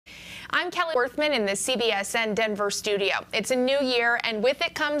I'm Kelly Worthman in the CBSN Denver studio. It's a new year, and with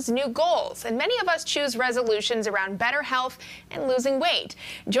it comes new goals. And many of us choose resolutions around better health and losing weight.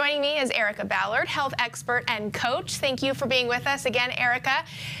 Joining me is Erica Ballard, health expert and coach. Thank you for being with us again, Erica.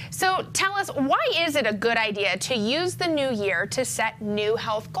 So tell us, why is it a good idea to use the new year to set new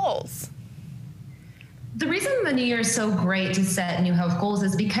health goals? The reason the new year is so great to set new health goals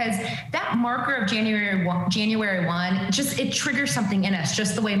is because that marker of January 1, it triggers something in us,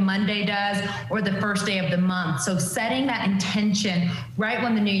 just the way Monday does or the first day of the month. So setting that intention right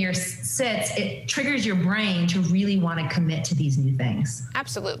when the new year sits, it triggers your brain to really want to commit to these new things.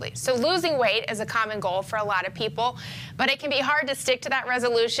 Absolutely. So losing weight is a common goal for a lot of people, but it can be hard to stick to that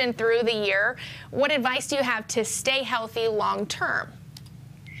resolution through the year. What advice do you have to stay healthy long term?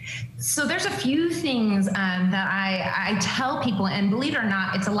 So there's a few things that I tell people, and believe it or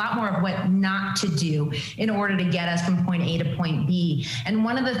not, it's a lot more of what not to do in order to get us from point A to point B. And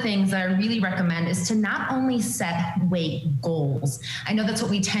one of the things that I really recommend is to not only set weight goals. I know that's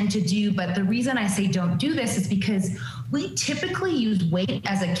what we tend to do, but the reason I say don't do this is because we typically use weight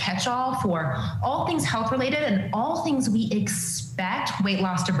as a catch-all for all things health related and all things we expect weight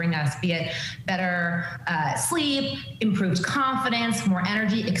loss to bring us, be it better sleep, improved confidence, more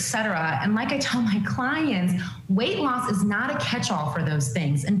energy, etc. And like I tell my clients, weight loss is not a catch-all for those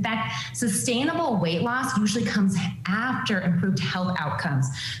things. In fact, sustainable weight loss usually comes after improved health outcomes.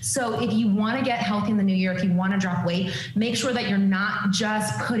 So if you want to get healthy in the new year, if you want to drop weight, make sure that you're not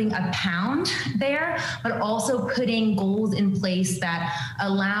just putting a pound there, but also putting goals in place that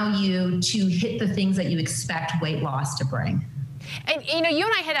allow you to hit the things that you expect weight loss to bring. And you know, you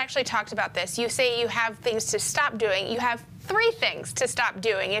and I had actually talked about this. You say you have things to stop doing. You have 3 things to stop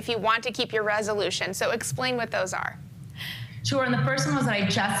doing if you want to keep your resolution. So explain what those are. Sure, and the first one was that I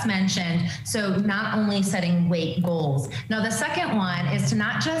just mentioned, so not only setting weight goals. Now the second one is to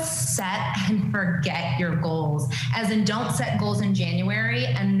not just set and forget your goals, as in don't set goals in January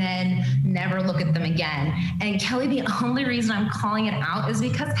and then never look at them again. And Kelly, the only reason I'm calling it out is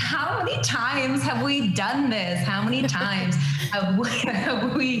because how many times have we done this? How many times have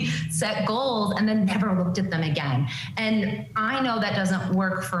we set goals and then never looked at them again? And I know that doesn't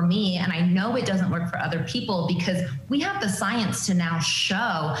work for me, and I know it doesn't work for other people because we have the science to now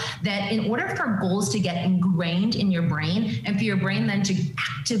show that in order for goals to get ingrained in your brain and for your brain then to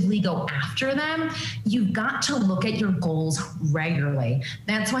actively go after them, you've got to look at your goals regularly.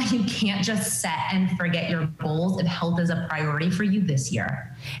 That's why you can't just set and forget your goals if health is a priority for you this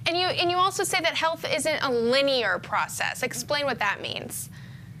year. And you also say that health isn't a linear process. Explain what that means.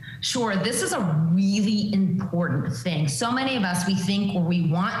 Sure, this is a really important thing. So many of us, we think or we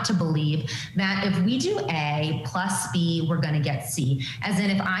want to believe that if we do A plus B, we're going to get C. As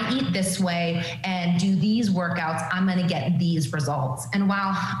in, if I eat this way and do these workouts, I'm going to get these results. And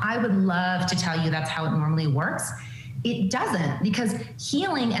while I would love to tell you that's how it normally works, it doesn't, because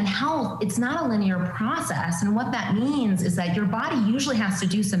healing and health, it's not a linear process. And what that means is that your body usually has to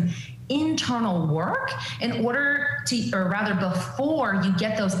do some internal work in order to, or rather before you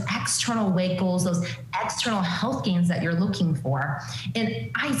get those external weight goals, those external health gains that you're looking for.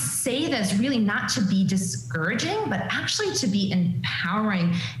 And I say this really not to be discouraging, but actually to be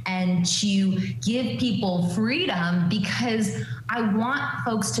empowering and to give people freedom, because I want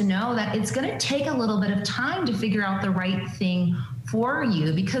folks to know that it's going to take a little bit of time to figure out the right thing for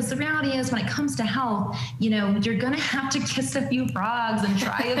you, because the reality is when it comes to health, you know, you're going to have to kiss a few frogs and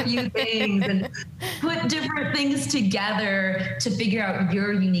try a few things and put different things together to figure out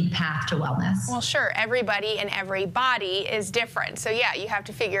your unique path to wellness. Well, sure. Everybody and every body is different. So yeah, you have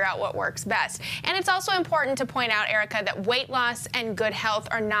to figure out what works best. And it's also important to point out, Erica, that weight loss and good health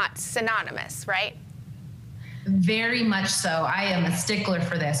are not synonymous, right? Very much so. I am a stickler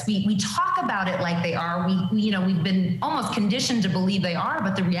for this. We talk about it like they are. We've been almost conditioned to believe they are,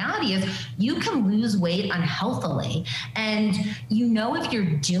 but the reality is you can lose weight unhealthily. And you know, if you're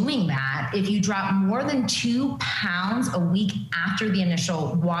doing that, if you drop more than 2 pounds a week after the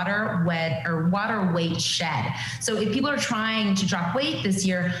initial water weight shed. So if people are trying to drop weight this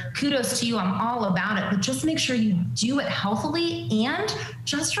year, kudos to you. I'm all about it, but just make sure you do it healthily, and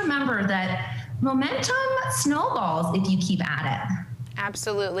just remember that momentum snowballs if you keep at it.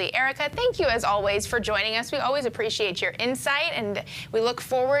 Absolutely. Erica, thank you as always for joining us. We always appreciate your insight, and we look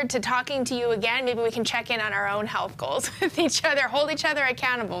forward to talking to you again. Maybe we can check in on our own health goals with each other, hold each other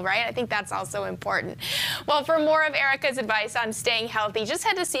accountable, right? I think that's also important. Well, for more of Erica's advice on staying healthy, just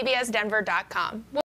head to cbsdenver.com.